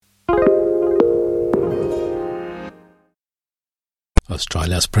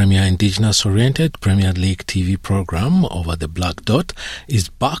Australia's premier Indigenous-oriented Premier League TV program, Over the Black Dot, is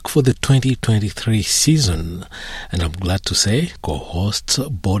back for the 2023 season. And I'm glad to say co-hosts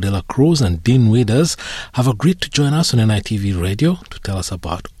Bo De La Cruz and Dean Withers have agreed to join us on NITV Radio to tell us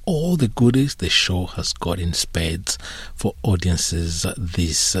about all the goodies the show has got in spades for audiences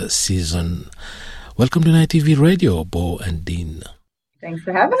this season. Welcome to NITV Radio, Bo and Dean. Thanks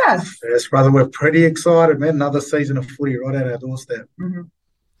for having us. Yes, brother, we're pretty excited, man. Another season of footy right at our doorstep. Mm-hmm.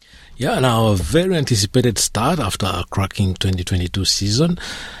 Yeah, now a very anticipated start after a cracking 2022 season.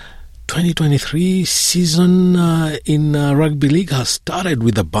 2023 season in Rugby League has started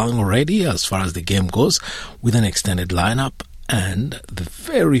with a bang already as far as the game goes, with an extended lineup and the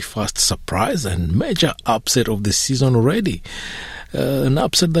very first surprise and major upset of the season already. An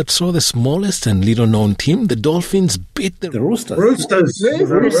upset that saw the smallest and little-known team, the Dolphins, beat the Roosters. Roosters,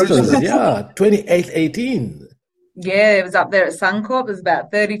 yeah, 28-18. Yeah, it was up there at Suncorp. It was about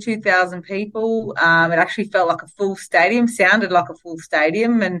 32,000 people. It actually felt like a full stadium, sounded like a full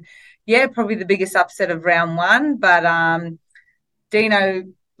stadium. And, yeah, probably the biggest upset of round one. But Dino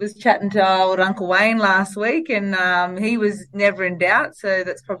was chatting to our old Uncle Wayne last week, and he was never in doubt. So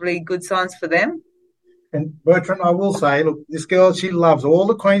that's probably good signs for them. And Bertrand, I will say, look, this girl, she loves all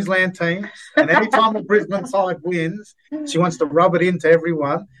the Queensland teams. And every time the Brisbane side wins, she wants to rub it into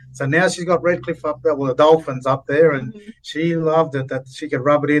everyone. So now she's got Redcliffe up there, well, the Dolphins up there, and she loved it that she could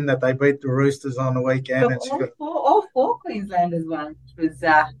rub it in that they beat the Roosters on the weekend. And all four Queenslanders won, which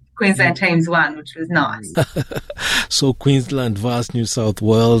was Queensland teams won, which was nice. So Queensland vs New South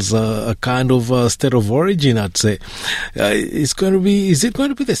Wales, a kind of state of origin, I'd say. Is it going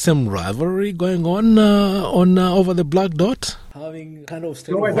to be the same rivalry going on Over the Black Dot? Having kind of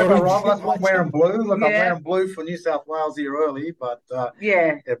state of origin. I'm wearing blue. Look, I'm wearing blue for New South Wales here early, but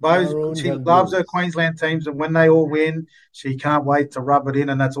she loves her Queensland teams, and when they all win, she can't wait to rub it in,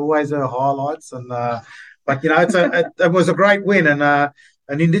 and that's always her highlights. And but you know, it was a great win, and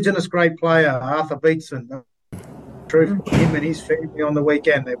an Indigenous great player, Arthur Beetson. True for him and his family on the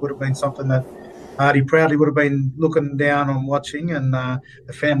weekend. It would have been something that Artie proudly would have been looking down on watching, and the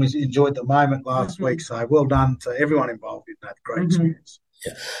families enjoyed the moment last week. So well done to everyone involved in that great experience.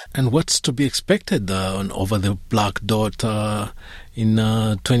 Yeah. And what's to be expected on Over the Black Dot in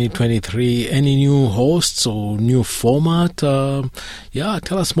 2023? Any new hosts or new format? Tell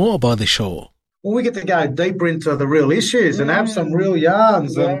us more about the show. Well, we get to go deeper into the real issues and have some real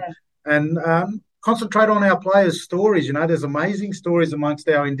yarns and concentrate on our players' stories. You know, there's amazing stories amongst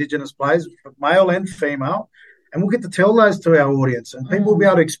our Indigenous players, male and female, and we'll get to tell those to our audience. And people will be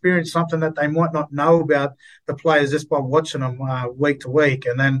able to experience something that they might not know about the players just by watching them week to week.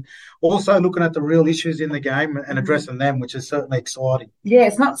 And then also looking at the real issues in the game and addressing them, which is certainly exciting. Yeah,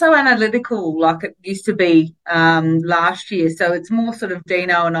 it's not so analytical like it used to be last year. So it's more sort of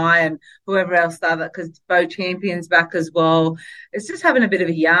Dino and I and whoever else does it, because Bo Champion's back as well. It's just having a bit of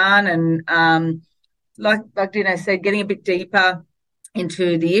a yarn and like Dino said, getting a bit deeper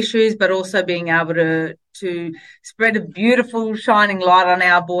into the issues, but also being able to spread a beautiful shining light on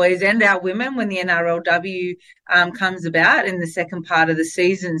our boys and our women when the NRLW comes about in the second part of the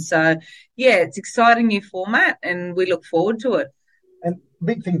season. So, yeah, it's exciting new format and we look forward to it. And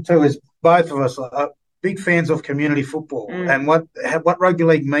big thing too is both of us are big fans of community football and what rugby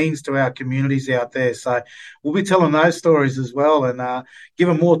league means to our communities out there. So we'll be telling those stories as well and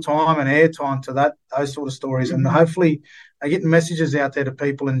giving more time and airtime to those sort of stories and hopefully getting messages out there to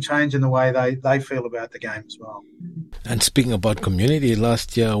people and changing the way they feel about the game as well. And speaking about community,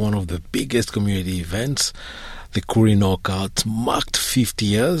 last year one of the biggest community events, the Koori Knockouts, marked 50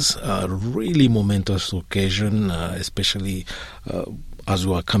 years, a really momentous occasion, especially as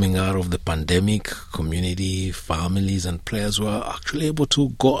we are coming out of the pandemic. Community, families and players were actually able to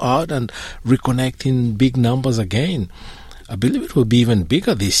go out and reconnect in big numbers again. I believe it will be even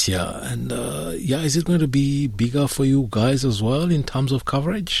bigger this year. And is it going to be bigger for you guys as well in terms of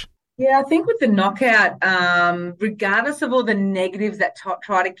coverage? Yeah, I think with the knockout, regardless of all the negatives that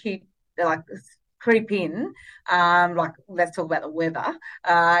try to creep in, let's talk about the weather.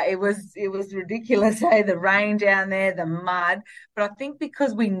 It was ridiculous, the rain down there, the mud. But I think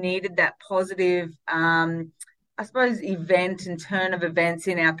because we needed that positive, event and turn of events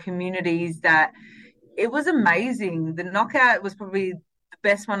in our communities, that it was amazing. The knockout was probably the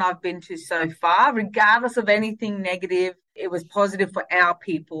best one I've been to so far, regardless of anything negative. It was positive for our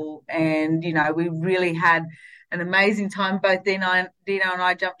people. And, you know, we really had an amazing time. Both Dino Dino and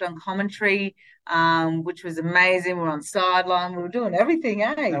I jumped on commentary, which was amazing. We were on sideline. We were doing everything,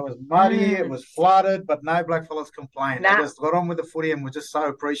 eh? It was muddy, it was flooded, but no blackfellas complained. They just got on with the footy, and we're just so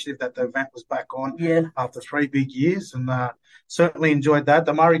appreciative that the event was back on after 3 big years, and certainly enjoyed that.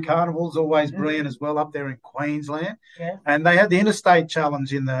 The Murray Carnival's always brilliant as well up there in Queensland. Yeah. And they had the Interstate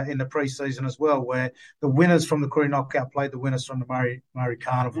Challenge in the pre-season as well, where the winners from the Koori Knockout played the winners from the Murray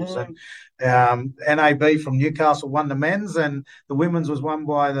Carnivals. And NAB from Newcastle won the men's, and the women's was won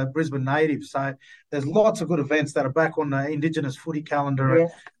by the Brisbane Natives. So there's lots of good events that are back on the Indigenous footy calendar. Yeah.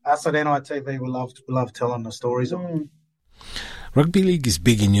 And us at NITV, we love telling the stories of them. Rugby league is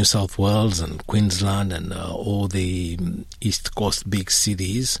big in New South Wales and Queensland and all the East Coast big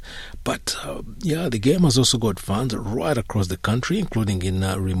cities. But, the game has also got fans right across the country, including in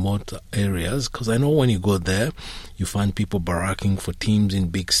remote areas. Because I know when you go there, you find people barracking for teams in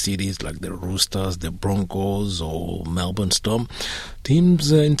big cities like the Roosters, the Broncos or Melbourne Storm.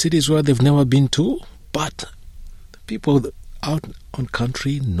 Teams in cities where they've never been to. But people out on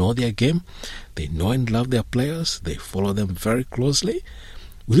country know their game. They know and love their players. They follow them very closely.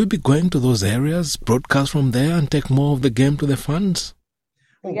 Will you be going to those areas, broadcast from there, and take more of the game to the fans?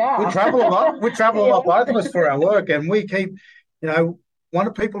 Yeah. We travel a lot. We travel a lot, both of us, for our work, and we keep,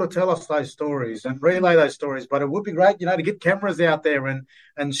 wanted people to tell us those stories and relay those stories. But it would be great, to get cameras out there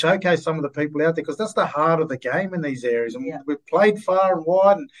and showcase some of the people out there, because that's the heart of the game in these areas. And we've played far and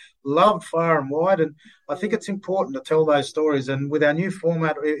wide and loved far and wide. And I think it's important to tell those stories. And with our new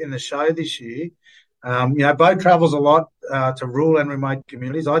format in the show this year, Bo travels a lot to rural and remote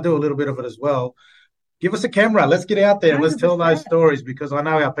communities. I do a little bit of it as well. Give us a camera. Let's get out there and let's tell those stories, because I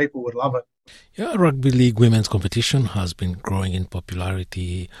know our people would love it. Yeah, rugby league women's competition has been growing in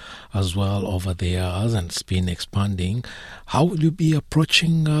popularity as well over the years, and it's been expanding. How will you be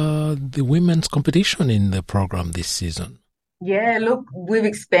approaching the women's competition in the program this season? Yeah, look, we've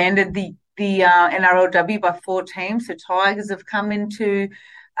expanded the NRLW by 4 teams. So Tigers have come into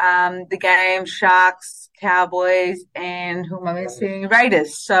the game, Sharks, Cowboys, and who am I missing?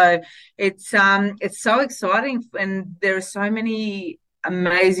 Raiders. So it's so exciting, and there are so many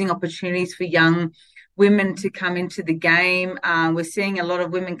amazing opportunities for young women to come into the game. We're seeing a lot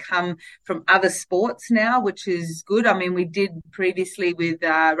of women come from other sports now, which is good. I mean, we did previously with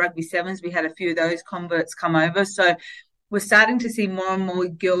rugby sevens, we had a few of those converts come over. So we're starting to see more and more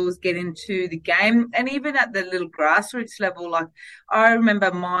girls get into the game, and even at the little grassroots level. Like, I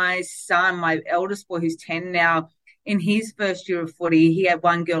remember my son, my eldest boy, who's 10 now, in his first year of footy, he had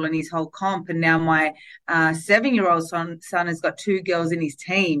 1 girl in his whole comp, and now my 7-year-old son has got 2 girls in his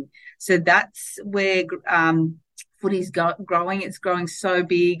team. So that's where footy's growing. It's growing so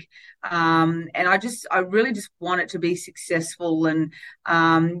big. And I really just want it to be successful. And,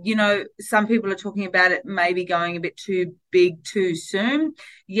 some people are talking about it maybe going a bit too big too soon.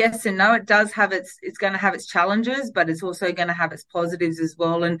 Yes and no, it does have it's going to have its challenges, but it's also going to have its positives as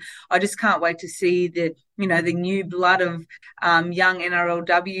well. And I just can't wait to see the new blood of young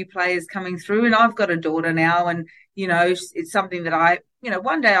NRLW players coming through. And I've got a daughter now, and, it's something that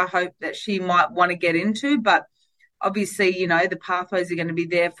one day I hope that she might want to get into, but obviously, the pathways are going to be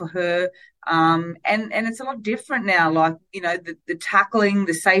there for her. And it's a lot different now. Like, the tackling,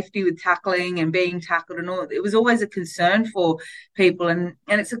 the safety with tackling and being tackled and all, it was always a concern for people. And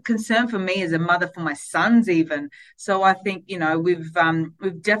it's a concern for me as a mother for my sons even. So I think, we've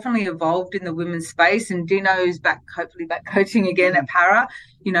definitely evolved in the women's space, and Dino's hopefully back coaching again at Para.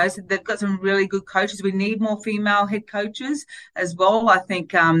 So they've got some really good coaches. We need more female head coaches as well. I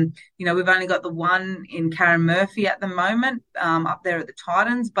think, we've only got the one in Karen Murphy at the moment, up there at the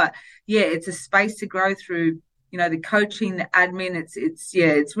Titans. But yeah, it's a space to grow through, the coaching, the admin.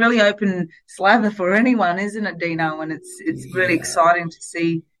 It's really open slather for anyone, isn't it, Dino? And it's really exciting to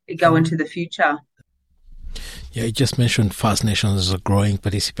see it go into the future. Yeah, you just mentioned First Nations as a growing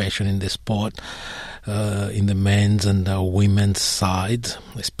participation in the sport, in the men's and women's side,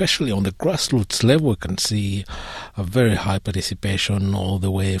 especially on the grassroots level. We can see a very high participation all the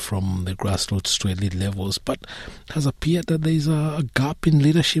way from the grassroots to elite levels. But it has appeared that there is a gap in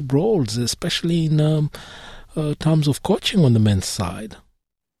leadership roles, especially in terms of coaching on the men's side.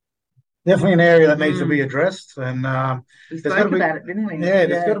 Definitely an area that needs to be addressed, and we spoke about it, didn't we? Yeah,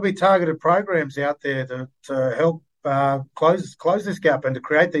 there's got to be targeted programs out there to help close this gap and to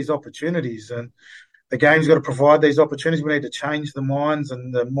create these opportunities. And the game's got to provide these opportunities. We need to change the minds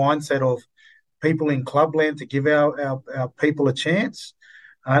and the mindset of people in clubland to give our people a chance.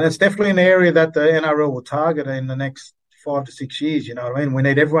 And it's definitely an area that the NRL will target in the next 5 to 6 years. You know what I mean? We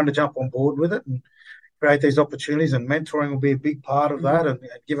need everyone to jump on board with it and create these opportunities, and mentoring will be a big part of that, and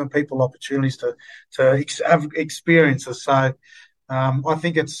giving people opportunities to have experiences. So I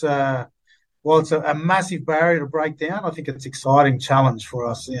think it's it's a massive barrier to break down. I think it's an exciting challenge for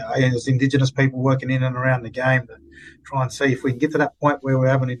us as Indigenous people working in and around the game to try and see if we can get to that point where we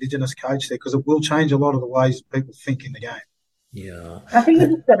have an Indigenous coach there, because it will change a lot of the ways people think in the game. Yeah, I think you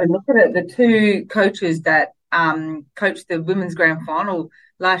just got to look at it. The two coaches that coached the women's grand final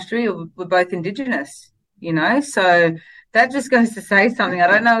last year were both Indigenous, so that just goes to say something. I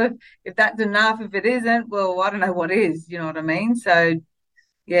don't know if that's enough. If it isn't, well, I don't know what is, you know what I mean? So,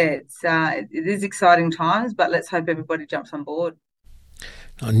 yeah, it is exciting times, but let's hope everybody jumps on board.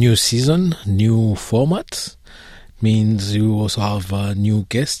 A new season, new format means you also have new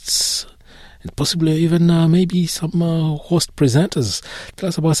guests and possibly even maybe some host presenters. Tell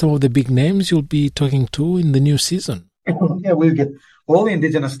us about some of the big names you'll be talking to in the new season. Yeah, we'll get all the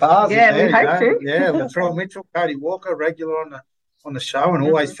Indigenous stars. Yeah, we hope to. Yeah, Latrell Mitchell, Cody Walker, regular on the show, and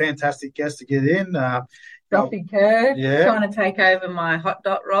always fantastic guests to get in. Duffy Kerr, trying to take over my hot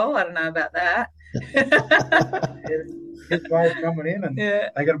dot role. I don't know about that. His players coming in, and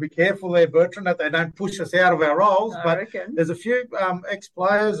they got to be careful there, Bertrand, that they don't push us out of our roles. But there's a few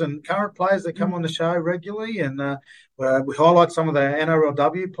ex-players and current players that come on the show regularly, and we highlight some of the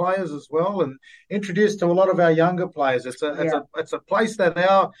NRLW players as well, and introduce to a lot of our younger players. It's a place that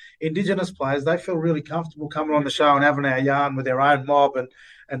our Indigenous players, they feel really comfortable coming on the show and having our yarn with their own mob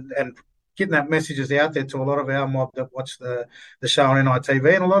and getting that messages out there to a lot of our mob that watch the show on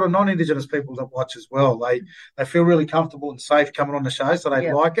NITV, and a lot of non-Indigenous people that watch as well. They feel really comfortable and safe coming on the show, so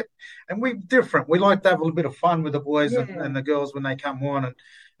they like it. And we're different. We like to have a little bit of fun with the boys and the girls when they come on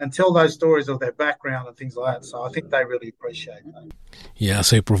and tell those stories of their background and things like that. So I think they really appreciate that. Yeah,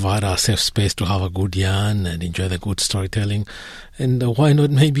 so you provide a safe space to have a good yarn and enjoy the good storytelling. And why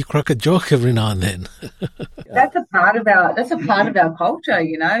not maybe crack a joke every now and then? That's a part of our culture,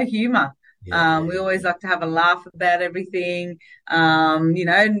 humour. We always like to have a laugh about everything.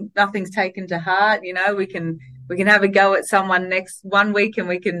 Nothing's taken to heart. We can have a go at someone one week and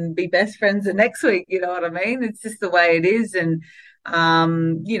we can be best friends the next week. You know what I mean? It's just the way it is. And,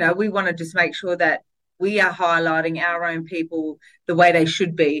 we want to just make sure that we are highlighting our own people the way they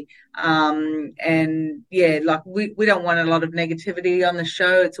should be. We don't want a lot of negativity on the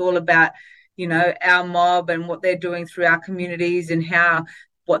show. It's all about, our mob and what they're doing through our communities and how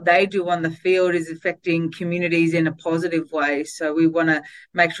what they do on the field is affecting communities in a positive way. So we want to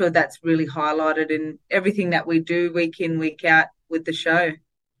make sure that's really highlighted in everything that we do week in, week out with the show.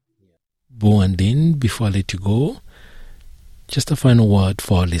 Bo and Dean, before I let you go, just a final word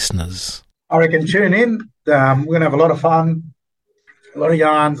for our listeners. I reckon tune in. We're going to have a lot of fun, a lot of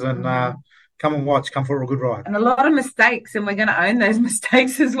yarns, and come and watch, come for a good ride. And a lot of mistakes, and we're going to own those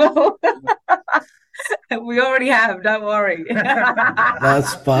mistakes as well. We already have, don't worry.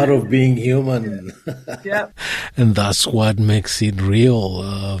 That's part of being human. Yep. And that's what makes it real.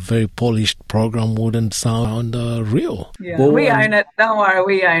 A very polished program wouldn't sound real. Yeah, we own it. Don't worry,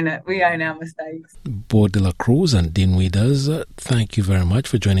 we own it. We own our mistakes. Bo de la Cruz and Dean Withers, thank you very much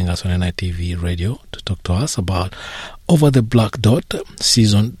for joining us on NITV Radio to talk to us about Over the Black Dot,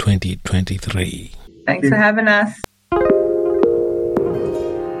 Season 2023. Thanks for having us.